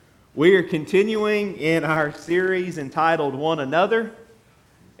We are continuing in our series entitled One Another,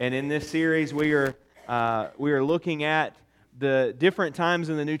 and in this series we are looking at the different times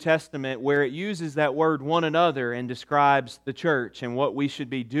in the New Testament where it uses that word one another and describes the church and what we should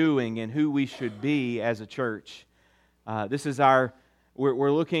be doing and who we should be as a church.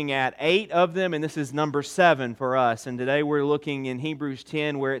 We're looking at 8 of them, and this is number 7 for us. And today we're looking in Hebrews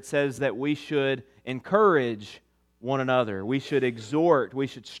 10 where it says that we should encourage one another. We should exhort, we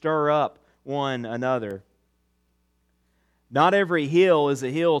should stir up one another. Not every hill is a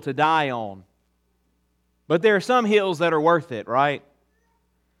hill to die on. But there are some hills that are worth it, right?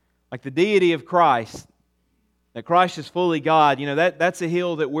 Like the deity of Christ. That Christ is fully God. That's a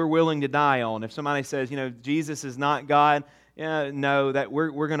hill that we're willing to die on. If somebody says, Jesus is not God, no, that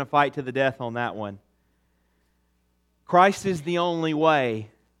we're going to fight to the death on that one. Christ is the only way.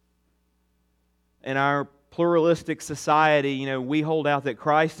 In our pluralistic society, we hold out that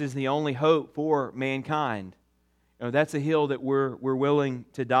Christ is the only hope for mankind. That's a hill that we're willing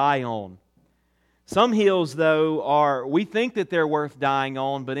to die on. Some hills, though, we think that they're worth dying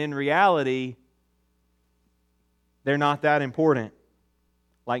on, but in reality, they're not that important.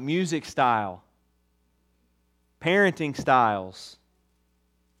 Like music style, parenting styles,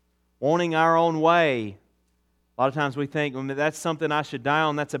 wanting our own way. A lot of times we think, that's something I should die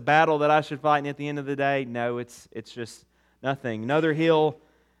on, that's a battle that I should fight, and at the end of the day, no, it's just nothing. Another hill,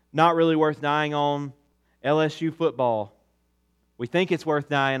 not really worth dying on, LSU football. We think it's worth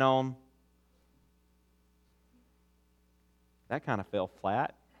dying on. That kind of fell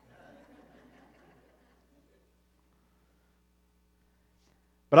flat.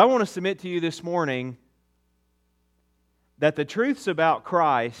 But I want to submit to you this morning that the truths about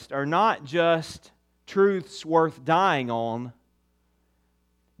Christ are not just truths worth dying on,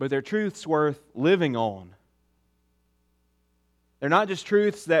 but they're truths worth living on. They're not just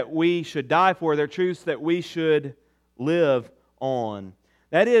truths that we should die for, they're truths that we should live on.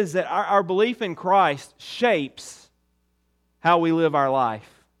 That is, that our belief in Christ shapes how we live our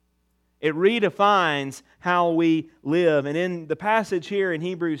life. It redefines how we live. And in the passage here in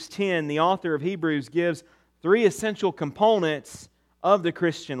Hebrews 10, the author of Hebrews gives 3 essential components of the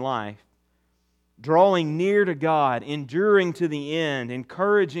Christian life. Drawing near to God, enduring to the end,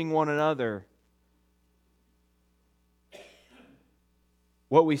 encouraging one another.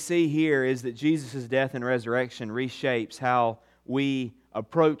 What we see here is that Jesus' death and resurrection reshapes how we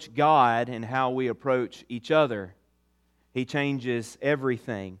approach God and how we approach each other. He changes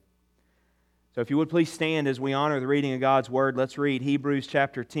everything. So if you would please stand as we honor the reading of God's Word. Let's read Hebrews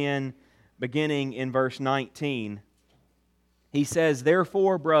chapter 10, beginning in verse 19. He says,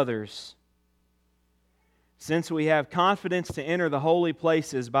 "Therefore, brothers, since we have confidence to enter the holy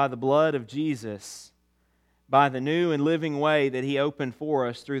places by the blood of Jesus, by the new and living way that He opened for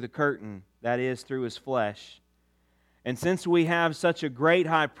us through the curtain, that is, through His flesh. And since we have such a great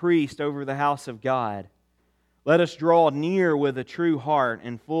high priest over the house of God, let us draw near with a true heart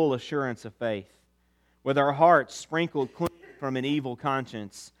and full assurance of faith, with our hearts sprinkled clean from an evil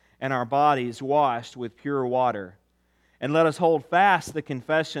conscience, and our bodies washed with pure water. And let us hold fast the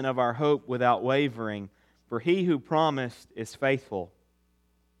confession of our hope without wavering, for He who promised is faithful."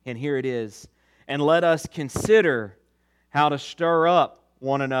 And here it is. "And let us consider how to stir up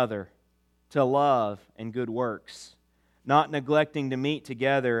one another to love and good works, not neglecting to meet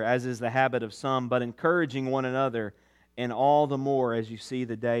together as is the habit of some, but encouraging one another, and all the more as you see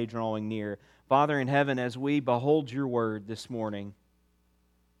the day drawing near." Father in heaven, as we behold Your Word this morning,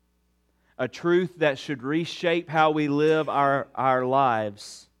 a truth that should reshape how we live our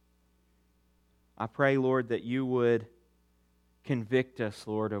lives, I pray, Lord, that You would convict us,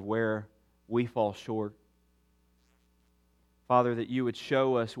 Lord, of where we fall short. Father, that You would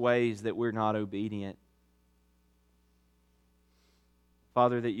show us ways that we're not obedient.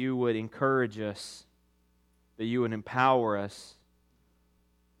 Father, that You would encourage us, that You would empower us.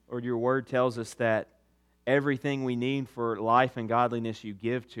 Lord, Your Word tells us that everything we need for life and godliness You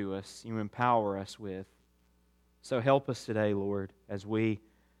give to us, You empower us with. So help us today, Lord, as we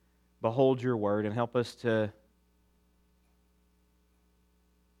behold Your Word, and help us to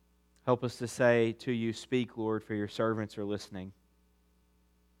say to You, "Speak, Lord, for Your servants are listening."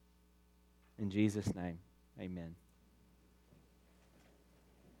 In Jesus' name, amen.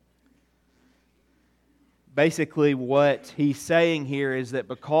 Basically, what he's saying here is that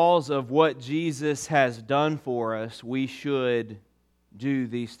because of what Jesus has done for us, we should do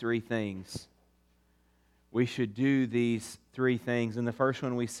these 3 things. We should do these 3 things. And the first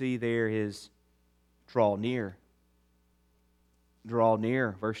one we see there is draw near. Draw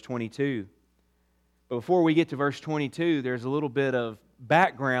near, verse 22. But before we get to verse 22, there's a little bit of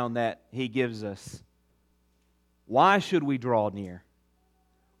background that he gives us. Why should we draw near?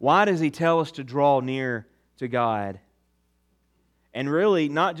 Why does he tell us to draw near to God? And really,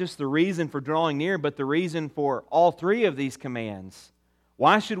 not just the reason for drawing near, but the reason for all three of these commands.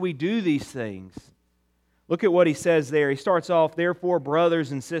 Why should we do these things? Look at what he says there. He starts off, "Therefore,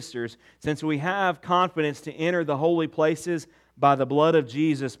 brothers and sisters, since we have confidence to enter the holy places by the blood of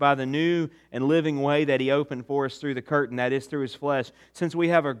Jesus, by the new and living way that He opened for us through the curtain, that is, through His flesh, since we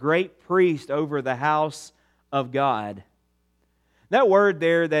have a great priest over the house of God." That word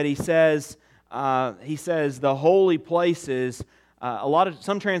there that he says the holy places,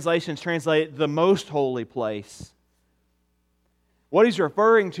 some translations translate the most holy place. What he's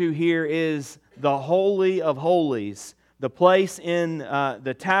referring to here is the Holy of Holies, the place in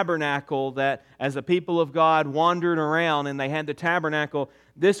the tabernacle that as the people of God wandered around and they had the tabernacle,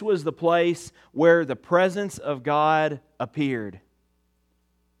 this was the place where the presence of God appeared.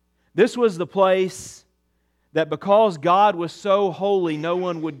 This was the place that because God was so holy, no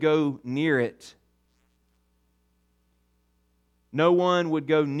one would go near it. No one would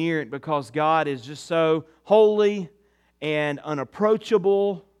go near it because God is just so holy and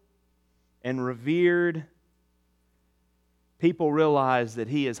unapproachable and revered. People realize that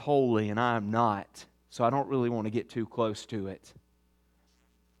He is holy and I am not, so I don't really want to get too close to it.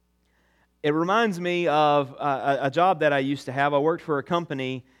 It reminds me of a job that I used to have. I worked for a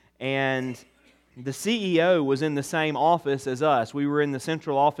company, and the CEO was in the same office as us. We were in the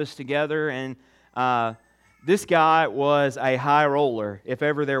central office together, and this guy was a high roller, if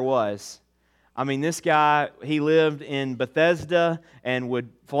ever there was. I mean, this guy, he lived in Bethesda and would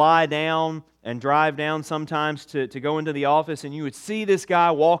fly down and drive down sometimes to go into the office, and you would see this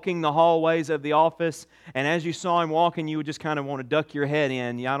guy walking the hallways of the office, and as you saw him walking, you would just kind of want to duck your head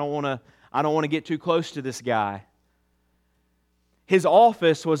in. I don't want to get too close to this guy. His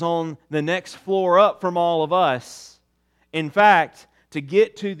office was on the next floor up from all of us. In fact, to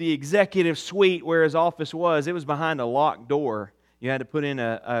get to the executive suite where his office was, it was behind a locked door. You had to put in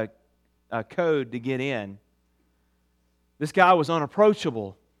a code to get in. This guy was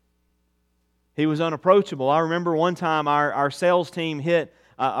unapproachable. He was unapproachable. I remember one time our sales team hit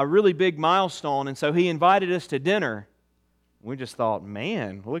a really big milestone, and so he invited us to dinner. We just thought,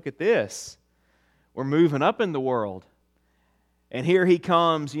 man, look at this. We're moving up in the world. And here he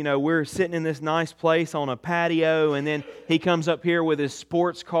comes, we're sitting in this nice place on a patio, and then he comes up here with his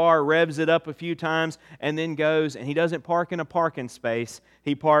sports car, revs it up a few times, and then goes, and he doesn't park in a parking space.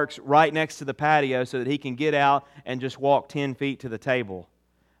 He parks right next to the patio so that he can get out and just walk 10 feet to the table.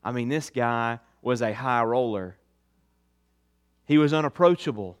 I mean, this guy was a high roller. He was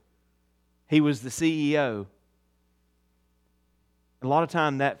unapproachable. He was the CEO. A lot of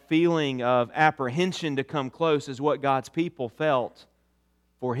time that feeling of apprehension to come close is what God's people felt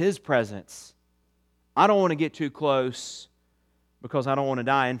for His presence. I don't want to get too close because I don't want to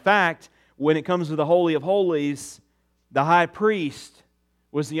die. In fact, when it comes to the Holy of Holies, the high priest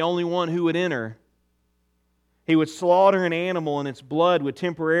was the only one who would enter. He would slaughter an animal, and its blood would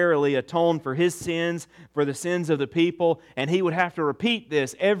temporarily atone for his sins, for the sins of the people, and he would have to repeat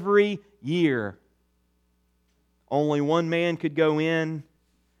this every year. Only one man could go in,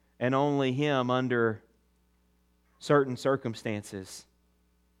 and only him under certain circumstances.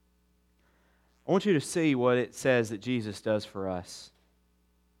 I want you to see what it says that Jesus does for us.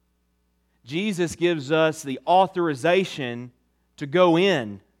 Jesus gives us the authorization to go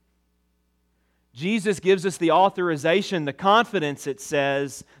in. Jesus gives us the authorization, the confidence, it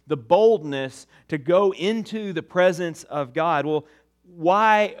says, the boldness to go into the presence of God. Well,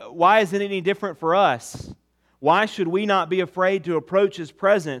 why is it any different for us? Why should we not be afraid to approach His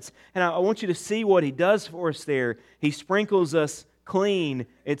presence? And I want you to see what He does for us there. He sprinkles us clean,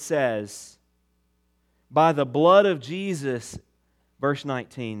 it says. By the blood of Jesus, verse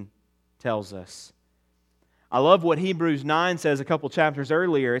 19 tells us. I love what Hebrews 9 says a couple chapters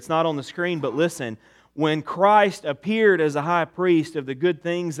earlier. It's not on the screen, but listen. When Christ appeared as a high priest of the good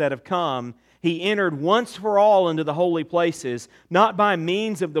things that have come, He entered once for all into the holy places, not by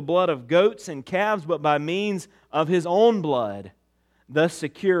means of the blood of goats and calves, but by means of His own blood, thus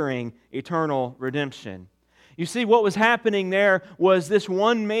securing eternal redemption. You see, what was happening there was this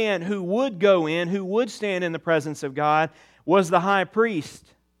one man who would go in, who would stand in the presence of God, was the high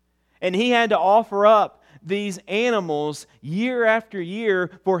priest. And he had to offer up these animals year after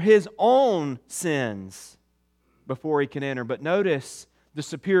year for his own sins before he could enter. But notice the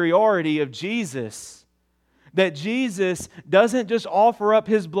superiority of Jesus. That Jesus doesn't just offer up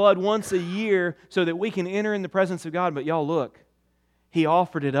His blood once a year so that we can enter in the presence of God, but y'all look, He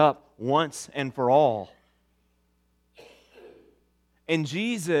offered it up once and for all. And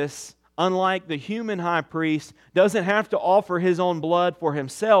Jesus, unlike the human high priest, doesn't have to offer His own blood for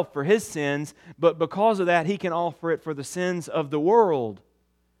Himself, for His sins, but because of that, He can offer it for the sins of the world.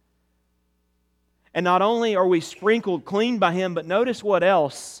 And not only are we sprinkled clean by Him, but notice what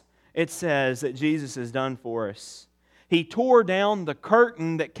else it says that Jesus has done for us. He tore down the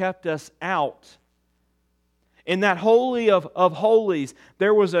curtain that kept us out. In that Holy of Holies,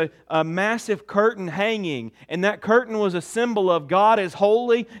 there was a massive curtain hanging, and that curtain was a symbol of God is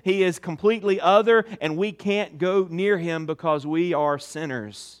holy, He is completely other, and we can't go near Him because we are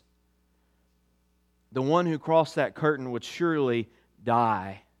sinners. The one who crossed that curtain would surely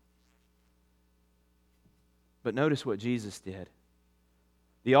die. But notice what Jesus did.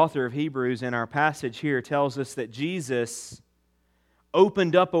 The author of Hebrews in our passage here tells us that Jesus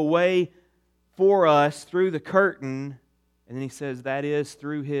opened up a way for us through the curtain, and then he says that is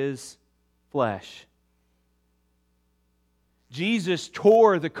through His flesh. Jesus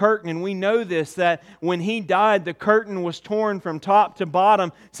tore the curtain, and we know this, that when He died, the curtain was torn from top to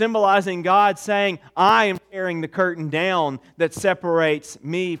bottom, symbolizing God saying, I am tearing the curtain down that separates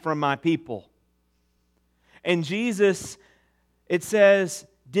me from my people. And Jesus, it says,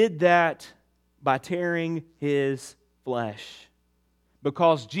 did that by tearing His flesh.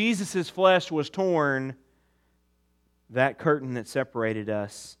 Because Jesus' flesh was torn, that curtain that separated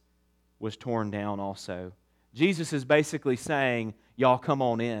us was torn down also. Jesus is basically saying, y'all come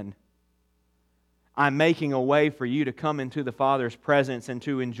on in. I'm making a way for you to come into the Father's presence and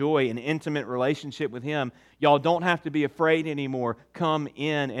to enjoy an intimate relationship with Him. Y'all don't have to be afraid anymore. Come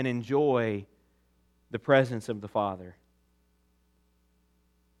in and enjoy the presence of the Father.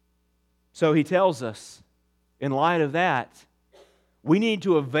 So He tells us, in light of that, we need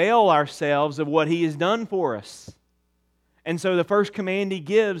to avail ourselves of what He has done for us. And so the first command He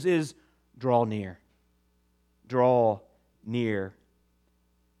gives is, draw near. Draw near.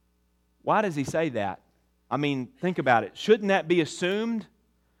 Why does He say that? I mean, think about it. Shouldn't that be assumed?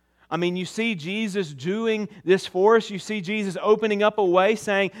 I mean, you see Jesus doing this for us. You see Jesus opening up a way,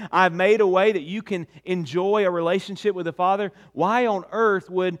 saying, I've made a way that you can enjoy a relationship with the Father. Why on earth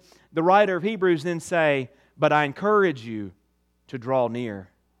would the writer of Hebrews then say, but I encourage you to draw near?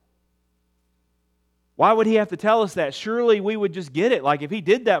 Why would he have to tell us that? Surely we would just get it. Like if He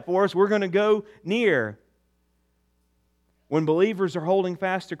did that for us, we're going to go near. When believers are holding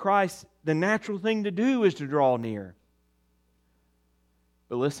fast to Christ, the natural thing to do is to draw near.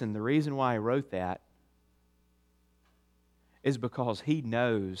 But listen, the reason why He wrote that is because He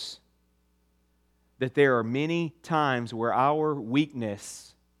knows that there are many times where our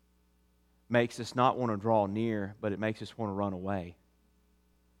weakness makes us not want to draw near, but it makes us want to run away.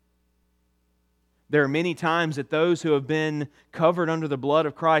 There are many times that those who have been covered under the blood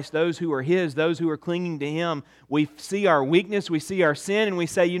of Christ, those who are His, those who are clinging to Him, we see our weakness, we see our sin, and we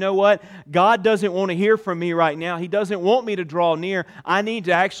say, you know what? God doesn't want to hear from me right now. He doesn't want me to draw near. I need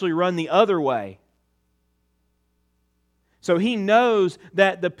to actually run the other way. So He knows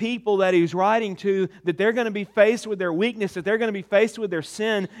that the people that He's writing to, that they're going to be faced with their weakness, that they're going to be faced with their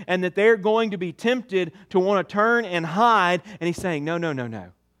sin, and that they're going to be tempted to want to turn and hide. And He's saying,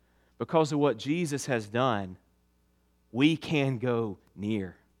 no. Because of what Jesus has done, we can go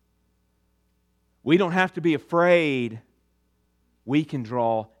near. We don't have to be afraid. We can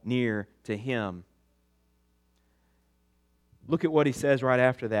draw near to Him. Look at what He says right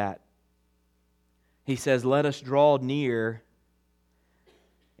after that. He says, let us draw near.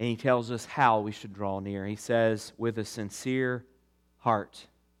 And He tells us how we should draw near. He says, with a sincere heart.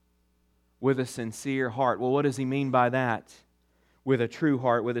 With a sincere heart. Well, what does He mean by that? With a true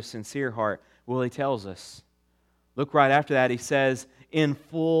heart, with a sincere heart. Well, He tells us. Look right after that. He says, in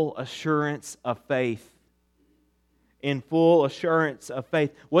full assurance of faith. In full assurance of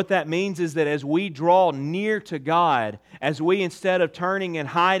faith. What that means is that as we draw near to God, as we, instead of turning and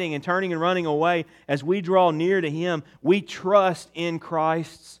hiding and turning and running away, as we draw near to Him, we trust in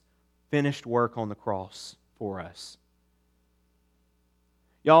Christ's finished work on the cross for us.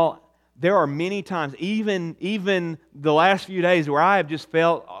 Y'all, there are many times, even the last few days, where I have just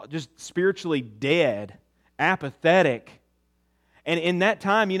felt just spiritually dead, apathetic. And in that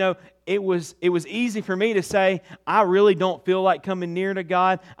time, it was easy for me to say, I really don't feel like coming near to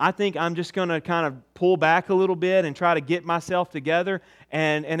God. I think I'm just going to kind of pull back a little bit and try to get myself together.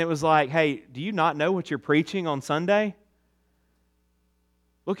 And it was like, hey, do you not know what you're preaching on Sunday?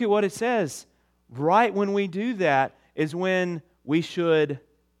 Look at what it says. Right when we do that is when we should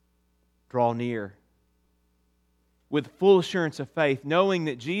draw near with full assurance of faith, knowing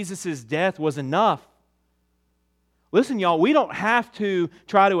that Jesus' death was enough. Listen, y'all, we don't have to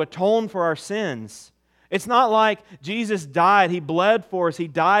try to atone for our sins. It's not like Jesus died, He bled for us, He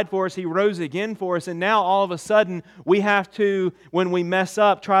died for us, He rose again for us, and now all of a sudden we have to, when we mess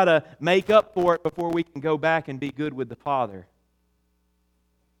up, try to make up for it before we can go back and be good with the Father.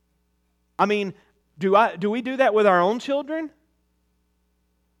 I mean, do we do that with our own children?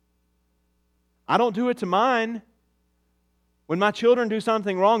 I don't do it to mine. When my children do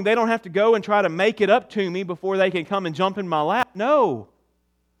something wrong, they don't have to go and try to make it up to me before they can come and jump in my lap. No.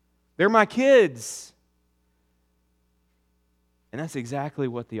 They're my kids. And that's exactly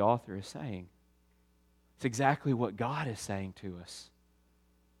what the author is saying. It's exactly what God is saying to us.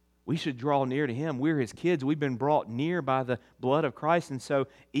 We should draw near to Him. We're His kids. We've been brought near by the blood of Christ. And so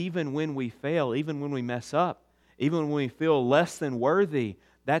even when we fail, even when we mess up, even when we feel less than worthy,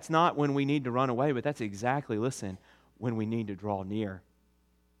 that's not when we need to run away, but that's exactly, listen, when we need to draw near.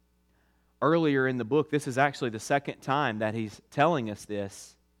 Earlier in the book, this is actually the second time that he's telling us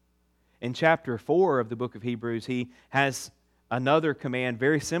this. In chapter 4 of the book of Hebrews, he has another command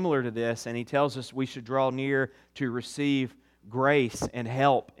very similar to this, and he tells us we should draw near to receive grace and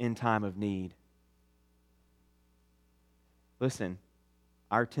help in time of need. Listen,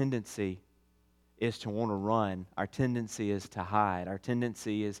 our tendency is to want to run. Our tendency is to hide. Our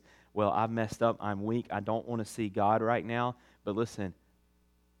tendency is, well, I've messed up, I'm weak, I don't want to see God right now. But listen,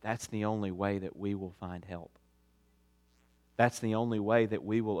 that's the only way that we will find help. That's the only way that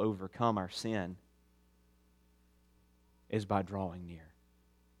we will overcome our sin, is by drawing near.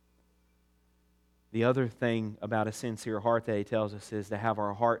 The other thing about a sincere heart that he tells us is to have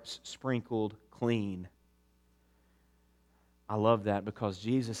our hearts sprinkled clean. I love that because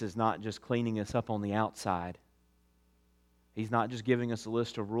Jesus is not just cleaning us up on the outside. He's not just giving us a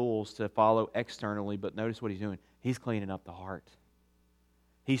list of rules to follow externally, but notice what He's doing. He's cleaning up the heart.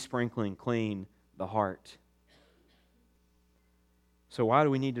 He's sprinkling clean the heart. So why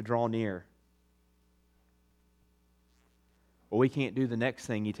do we need to draw near? Well, we can't do the next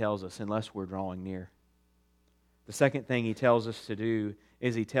thing he tells us unless we're drawing near. The second thing he tells us to do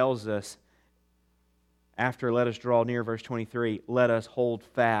is he tells us, after let us draw near, verse 23, let us hold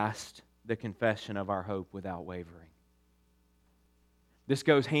fast the confession of our hope without wavering. This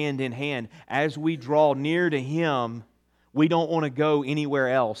goes hand in hand. As we draw near to Him, we don't want to go anywhere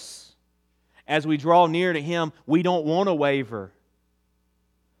else. As we draw near to Him, we don't want to waver.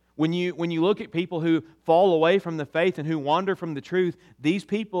 When you look at people who fall away from the faith and who wander from the truth, these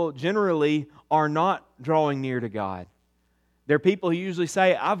people generally are not drawing near to God. They're people who usually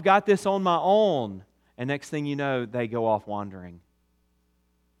say, I've got this on my own. And next thing you know, they go off wandering.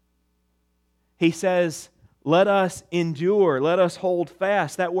 He says, let us endure, let us hold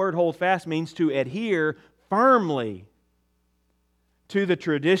fast. That word hold fast means to adhere firmly to the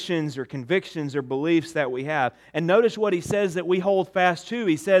traditions or convictions or beliefs that we have. And notice what he says that we hold fast to.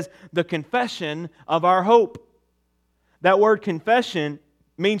 He says, the confession of our hope. That word confession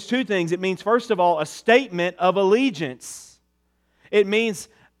means two things. It means, first of all, a statement of allegiance. It means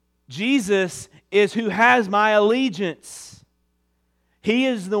Jesus is who has my allegiance. He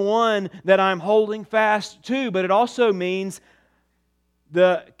is the one that I'm holding fast to. But it also means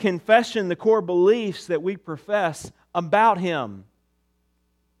the confession, the core beliefs that we profess about Him.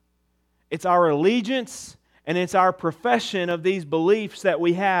 It's our allegiance and it's our profession of these beliefs that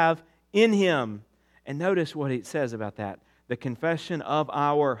we have in Him. And notice what it says about that. The confession of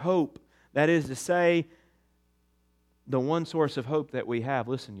our hope. That is to say, the one source of hope that we have,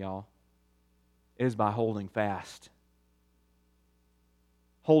 listen y'all, is by holding fast.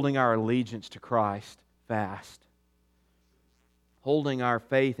 Holding our allegiance to Christ fast. Holding our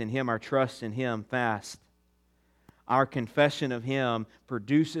faith in Him, our trust in Him fast. Our confession of Him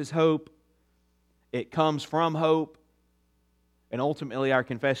produces hope. It comes from hope. And ultimately our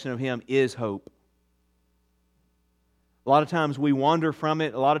confession of Him is hope. A lot of times we wander from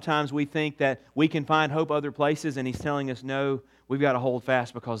it. A lot of times we think that we can find hope other places, and He's telling us, no, we've got to hold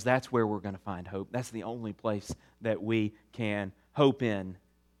fast because that's where we're going to find hope. That's the only place that we can hope in.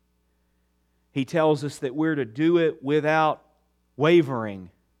 He tells us that we're to do it without wavering.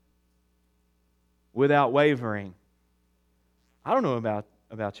 Without wavering. I don't know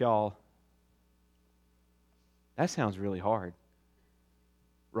about y'all. That sounds really hard.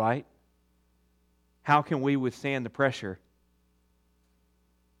 Right? How can we withstand the pressure?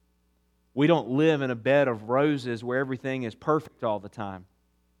 We don't live in a bed of roses where everything is perfect all the time.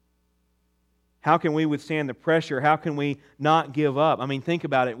 How can we withstand the pressure? How can we not give up? I mean, think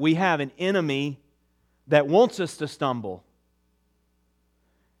about it. We have an enemy that wants us to stumble.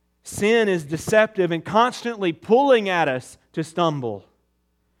 Sin is deceptive and constantly pulling at us to stumble.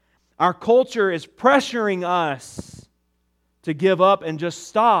 Our culture is pressuring us to give up and just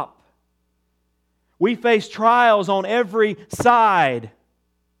stop. We face trials on every side.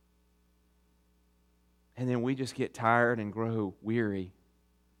 And then we just get tired and grow weary.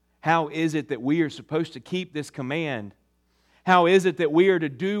 How is it that we are supposed to keep this command? How is it that we are to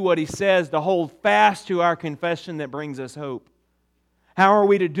do what He says, to hold fast to our confession that brings us hope? How are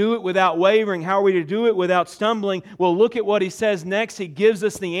we to do it without wavering? How are we to do it without stumbling? Well, look at what He says next. He gives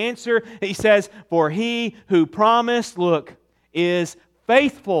us the answer. He says, "For He who promised," look, "is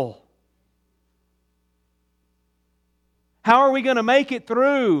faithful." How are we going to make it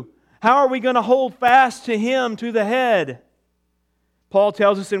through? How are we going to hold fast to Him, to the head? Paul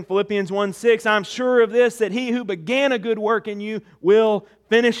tells us in Philippians 1:6, "I'm sure of this, that He who began a good work in you will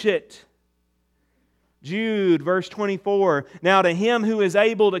finish it." Jude, verse 24, "Now to Him who is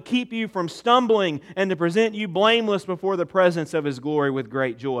able to keep you from stumbling and to present you blameless before the presence of His glory with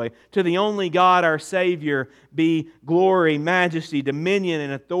great joy, to the only God our Savior be glory, majesty, dominion,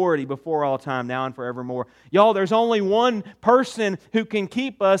 and authority before all time, now and forevermore." Y'all, there's only one person who can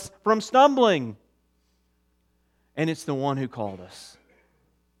keep us from stumbling, and it's the one who called us.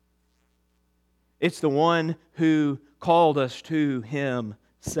 It's the one who called us to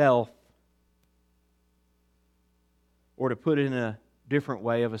Himself. Or to put it in a different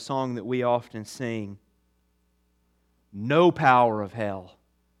way of a song that we often sing, "No power of hell,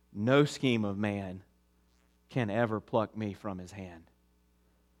 no scheme of man can ever pluck me from His hand."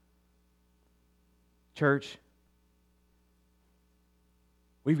 Church,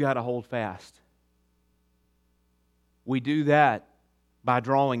 we've got to hold fast. We do that by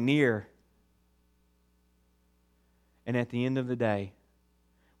drawing near. And at the end of the day,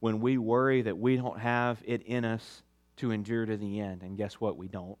 when we worry that we don't have it in us to endure to the end, and guess what? We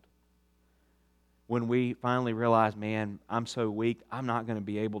don't. When we finally realize, man, I'm so weak, I'm not going to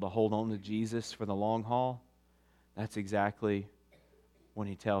be able to hold on to Jesus for the long haul, that's exactly when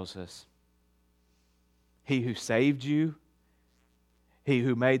He tells us, He who saved you, He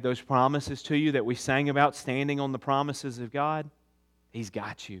who made those promises to you that we sang about, standing on the promises of God, He's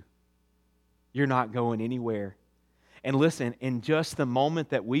got you. You're not going anywhere. And listen, in just the moment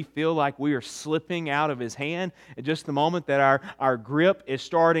that we feel like we are slipping out of His hand, in just the moment that our grip is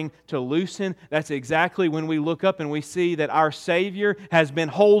starting to loosen, that's exactly when we look up and we see that our Savior has been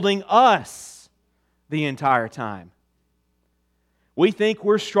holding us the entire time. We think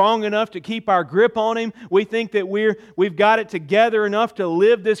we're strong enough to keep our grip on Him. We think that we've got it together enough to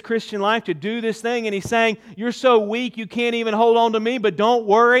live this Christian life, to do this thing. And He's saying, "You're so weak you can't even hold on to me, but don't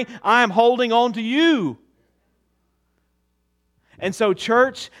worry, I'm holding on to you." And so,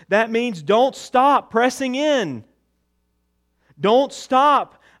 church, that means don't stop pressing in. Don't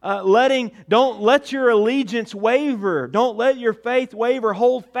stop don't let your allegiance waver. Don't let your faith waver.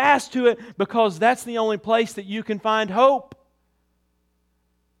 Hold fast to it, because that's the only place that you can find hope.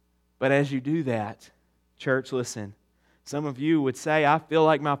 But as you do that, church, listen, some of you would say, "I feel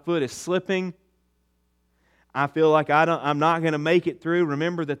like my foot is slipping. I feel like I'm not going to make it through."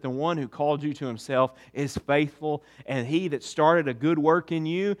 Remember that the one who called you to Himself is faithful, and He that started a good work in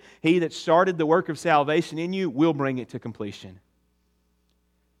you, He that started the work of salvation in you, will bring it to completion.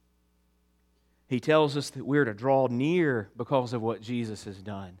 He tells us that we're to draw near because of what Jesus has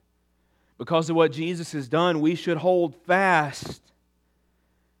done. Because of what Jesus has done, we should hold fast.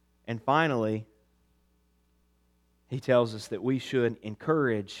 And finally, He tells us that we should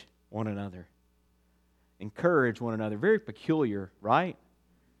encourage one another. Encourage one another. Very peculiar, right?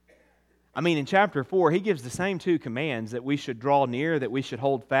 I mean, in chapter 4, He gives the same two commands, that we should draw near, that we should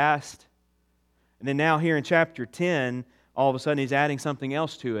hold fast. And then now here in chapter 10, all of a sudden He's adding something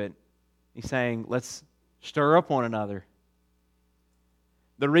else to it. He's saying, let's stir up one another.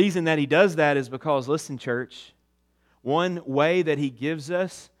 The reason that He does that is because, listen, church, one way that He gives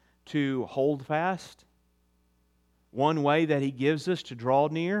us to hold fast, one way that He gives us to draw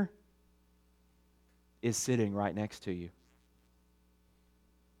near, is sitting right next to you.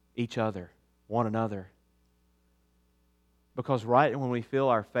 Each other, one another. Because right when we feel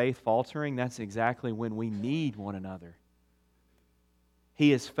our faith faltering, that's exactly when we need one another.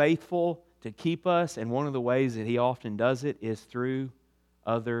 He is faithful to keep us, and one of the ways that He often does it is through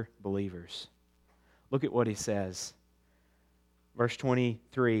other believers. Look at what He says. Verse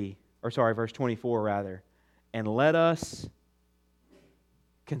 24 rather. "And let us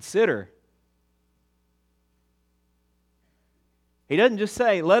consider." He doesn't just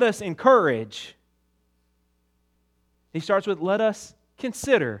say, "Let us encourage." He starts with, "Let us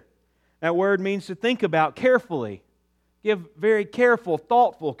consider." That word means to think about carefully. Give very careful,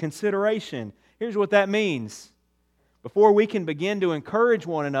 thoughtful consideration. Here's what that means. Before we can begin to encourage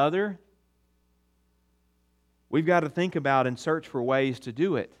one another, we've got to think about and search for ways to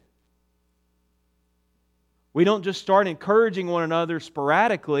do it. We don't just start encouraging one another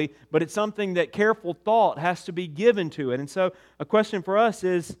sporadically, but it's something that careful thought has to be given to it. And so a question for us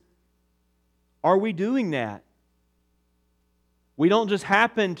is, are we doing that? We don't just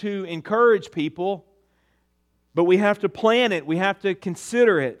happen to encourage people, but we have to plan it. We have to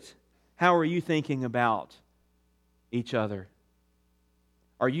consider it. How are you thinking about each other?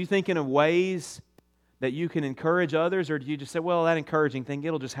 Are you thinking of ways that you can encourage others, or do you just say, well, that encouraging thing,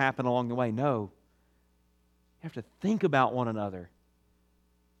 it'll just happen along the way? No. You have to think about one another.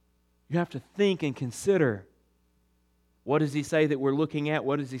 You have to think and consider. What does he say that we're looking at?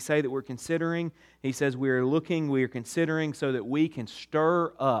 What does he say that we're considering? He says we are looking, we are considering so that we can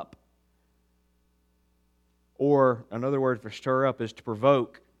stir up. Or another word for stir up is to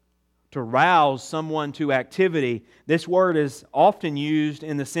provoke, to rouse someone to activity. This word is often used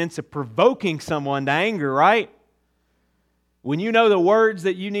in the sense of provoking someone to anger, right? When you know the words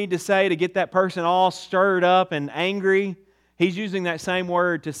that you need to say to get that person all stirred up and angry, he's using that same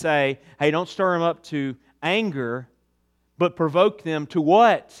word to say, hey, don't stir them up to anger, but provoke them to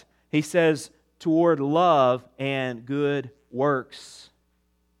what? He says, toward love and good works.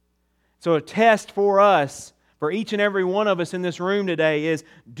 So a test for us, for each and every one of us in this room today is,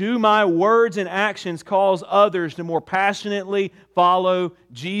 do my words and actions cause others to more passionately follow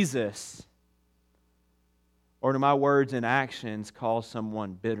Jesus? Or do my words and actions cause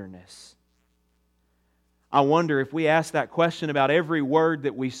someone bitterness? I wonder if we ask that question about every word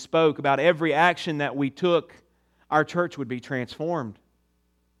that we spoke, about every action that we took, our church would be transformed.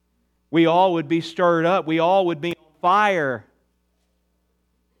 We all would be stirred up. We all would be on fire.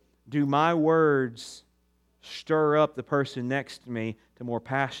 Do my words stir up the person next to me to more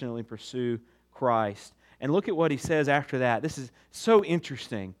passionately pursue Christ? And look at what he says after that. This is so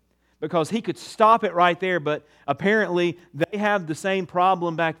interesting, because he could stop it right there, but apparently they have the same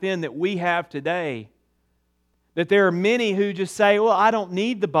problem back then that we have today. That there are many who just say, well, I don't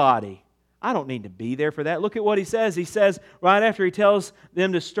need the body. I don't need to be there for that. Look at what he says. He says, right after he tells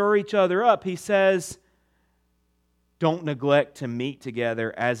them to stir each other up, he says, don't neglect to meet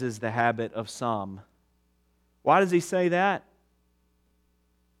together, as is the habit of some. Why does he say that?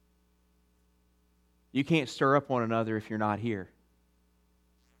 You can't stir up one another if you're not here.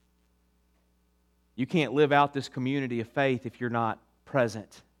 You can't live out this community of faith if you're not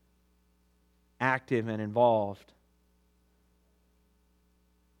present, active, and involved.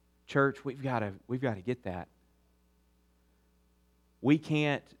 Church, we've got to get that. We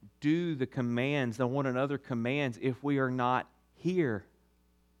can't do the commands, the one another commands, if we are not here,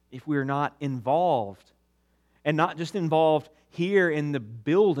 if we are not involved. And not just involved here in the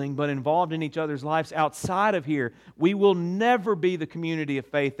building, but involved in each other's lives outside of here. We will never be the community of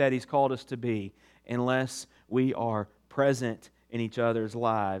faith that He's called us to be unless we are present in each other's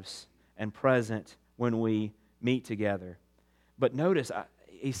lives and present when we meet together. But notice,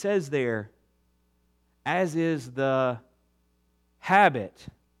 he says there, as is the habit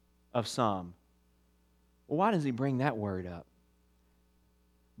of some. Well, why does he bring that word up?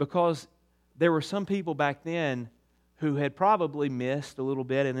 Because there were some people back then who had probably missed a little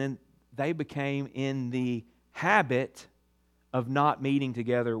bit, and then they became in the habit of not meeting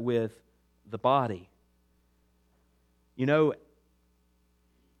together with the body. You know,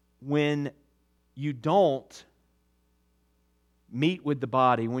 when you don't meet with the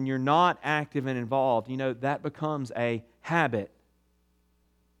body, when you're not active and involved, you know, that becomes a habit.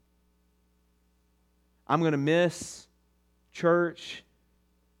 I'm going to miss church.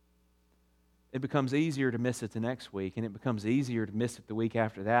 It becomes easier to miss it the next week, and it becomes easier to miss it the week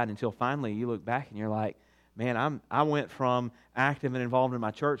after that, until finally you look back and you're like, man, I went from active and involved in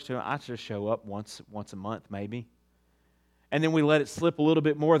my church to I just show up once a month maybe. And then we let it slip a little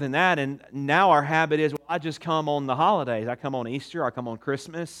bit more than that, and now our habit is, well, I just come on the holidays. I come on Easter, I come on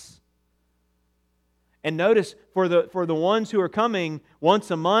Christmas. And notice, for the ones who are coming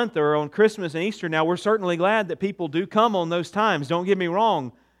once a month or on Christmas and Easter, now we're certainly glad that people do come on those times, don't get me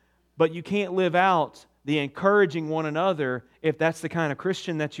wrong, but you can't live out the encouraging one another if that's the kind of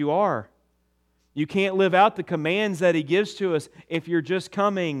Christian that you are. You can't live out the commands that He gives to us if you're just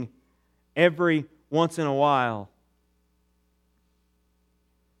coming every once in a while.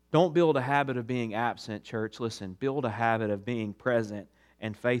 Don't build a habit of being absent, church. Listen, build a habit of being present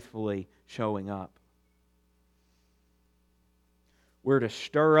and faithfully showing up. We're to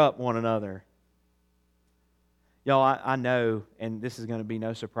stir up one another. Y'all, I know, and this is going to be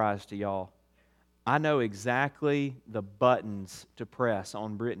no surprise to y'all, I know exactly the buttons to press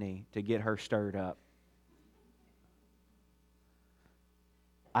on Brittany to get her stirred up.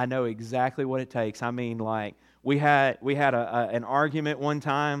 I know exactly what it takes. I mean, like, We had an argument one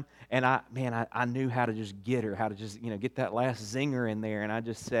time, and I knew how to just get her, how to just get that last zinger in there. And I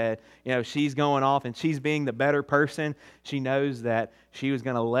just said, she's going off, and she's being the better person. She knows that she was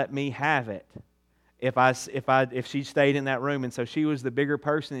going to let me have it if she stayed in that room. And so she was the bigger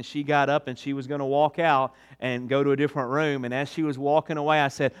person, and she got up and she was going to walk out and go to a different room. And as she was walking away, I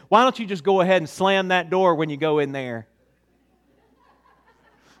said, "Why don't you just go ahead and slam that door when you go in there?"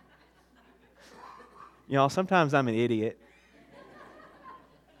 Sometimes I'm an idiot.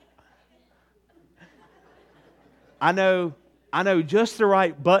 I know just the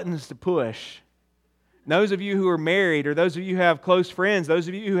right buttons to push. Those of you who are married, or those of you who have close friends, those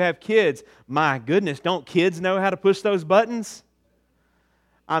of you who have kids, my goodness, don't kids know how to push those buttons?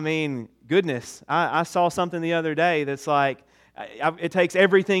 I mean, goodness, I saw something the other day that's like, it takes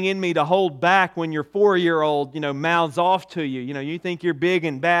everything in me to hold back when your 4-year-old, mouths off to you. You think you're big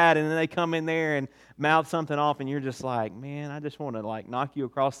and bad, and then they come in there and mouth something off, and you're just like, man, I just want to knock you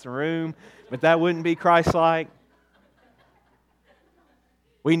across the room, but that wouldn't be Christ-like.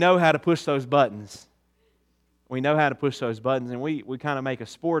 We know how to push those buttons. We know how to push those buttons, and we kind of make a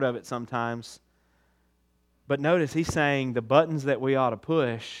sport of it sometimes. But notice he's saying the buttons that we ought to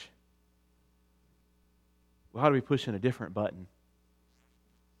push, we ought to be pushing a different button.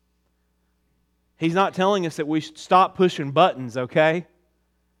 He's not telling us that we should stop pushing buttons, okay?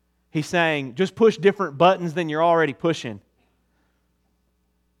 He's saying just push different buttons than you're already pushing.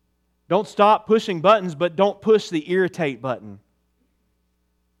 Don't stop pushing buttons, but don't push the irritate button.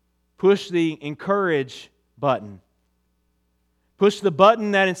 Push the encourage button. Push the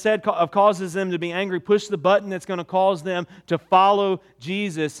button that instead of causes them to be angry, push the button that's going to cause them to follow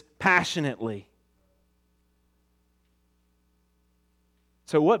Jesus passionately.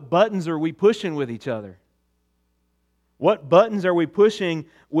 So what buttons are we pushing with each other? What buttons are we pushing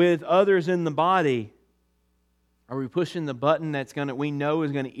with others in the body? Are we pushing the button we know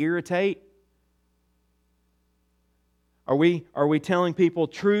is going to irritate? Are we telling people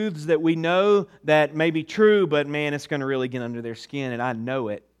truths that we know that may be true, but man, it's going to really get under their skin and I know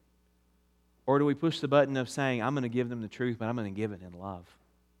it? Or do we push the button of saying, I'm going to give them the truth, but I'm going to give it in love?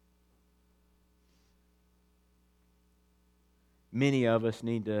 Many of us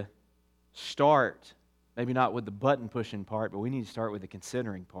need to start, maybe not with the button pushing part, but we need to start with the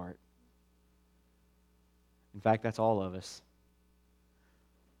considering part. In fact, that's all of us.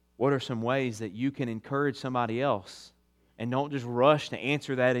 What are some ways that you can encourage somebody else? And don't just rush to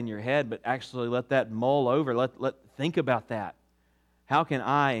answer that in your head, but actually let that mull over. Think about that. How can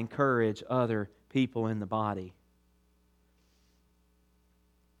I encourage other people in the body?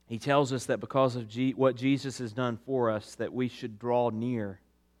 He tells us that because of what Jesus has done for us, that we should draw near.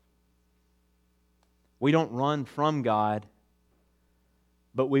 We don't run from God,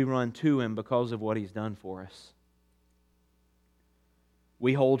 but we run to Him because of what He's done for us.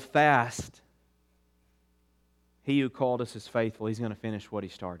 We hold fast. He who called us is faithful. He's going to finish what He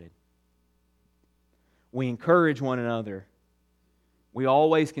started. We encourage one another. We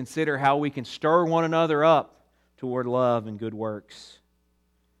always consider how we can stir one another up toward love and good works.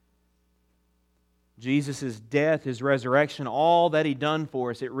 Jesus' death, His resurrection, all that He done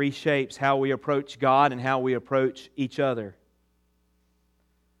for us, it reshapes how we approach God and how we approach each other.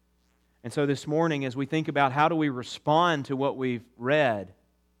 And so this morning, as we think about how do we respond to what we've read,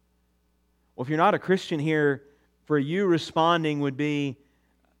 well, if you're not a Christian here, for you responding would be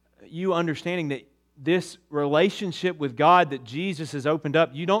you understanding that this relationship with God that Jesus has opened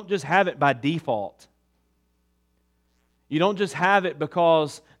up, you don't just have it by default. You don't just have it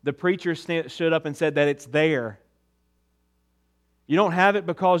because the preacher stood up and said that it's there. You don't have it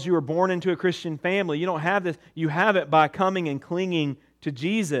because you were born into a Christian family. You don't have this. You have it by coming and clinging to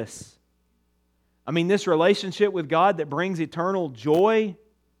Jesus. I mean, this relationship with God that brings eternal joy,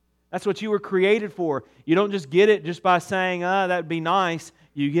 that's what you were created for. You don't just get it just by saying, that'd be nice.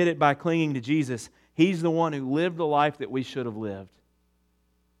 You get it by clinging to Jesus. He's the one who lived the life that we should have lived.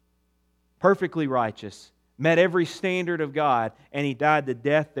 Perfectly righteous. Met every standard of God, and He died the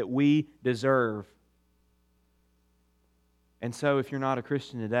death that we deserve. And so if you're not a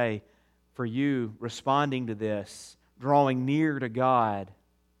Christian today, for you responding to this, drawing near to God,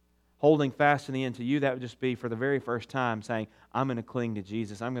 holding fast to the end to you, that would just be for the very first time saying, I'm going to cling to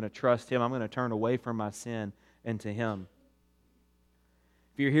Jesus. I'm going to trust Him. I'm going to turn away from my sin and to Him.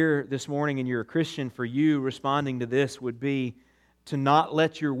 If you're here this morning and you're a Christian, for you responding to this would be to not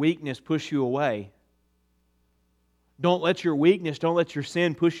let your weakness push you away. Don't let your weakness, don't let your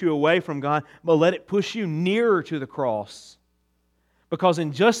sin push you away from God, but let it push you nearer to the cross. Because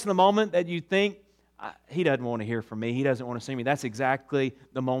in just the moment that you think, He doesn't want to hear from me, He doesn't want to see me, that's exactly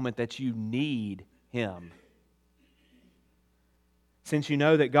the moment that you need Him. Since you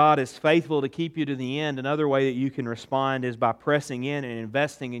know that God is faithful to keep you to the end, another way that you can respond is by pressing in and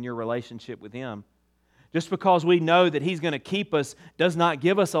investing in your relationship with Him. Just because we know that He's going to keep us does not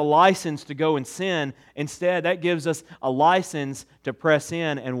give us a license to go and sin. Instead, that gives us a license to press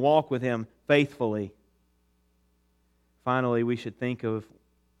in and walk with Him faithfully. Finally, we should think of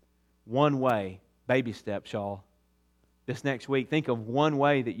one way, baby steps, y'all. This next week, think of one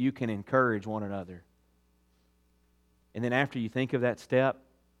way that you can encourage one another. And then after you think of that step,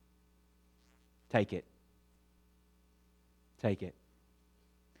 take it. Take it.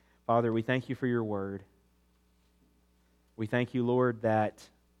 Father, we thank You for Your word. We thank You, Lord, that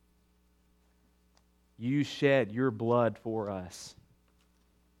You shed Your blood for us.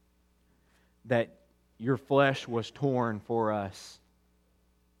 That Your flesh was torn for us.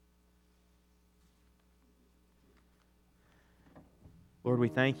 Lord, we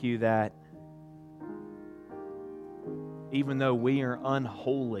thank You that even though we are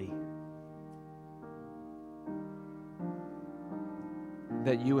unholy,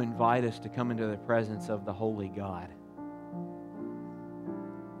 that You invite us to come into the presence of the holy God.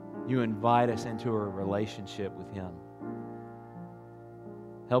 You invite us into a relationship with Him.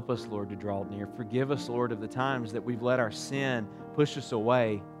 Help us, Lord, to draw near. Forgive us, Lord, of the times that we've let our sin push us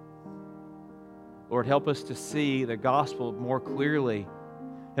away. Lord, help us to see the gospel more clearly.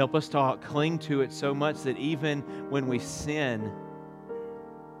 Help us to cling to it so much that even when we sin,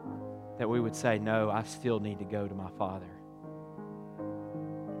 that we would say, no, I still need to go to my Father.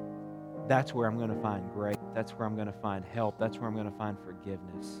 That's where I'm going to find grace. That's where I'm going to find help. That's where I'm going to find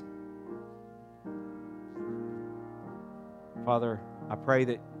forgiveness. Father, I pray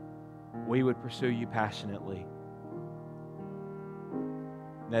that we would pursue You passionately,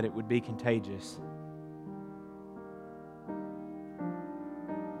 that it would be contagious.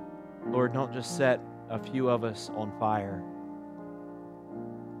 Lord, don't just set a few of us on fire.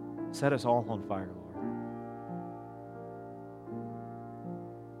 Set us all on fire, Lord.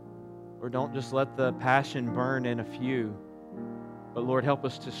 Lord, don't just let the passion burn in a few, but Lord, help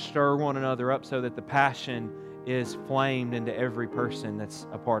us to stir one another up so that the passion is flamed into every person that's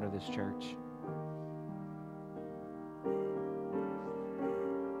a part of this church.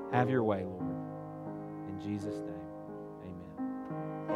 Have Your way, Lord. In Jesus' name.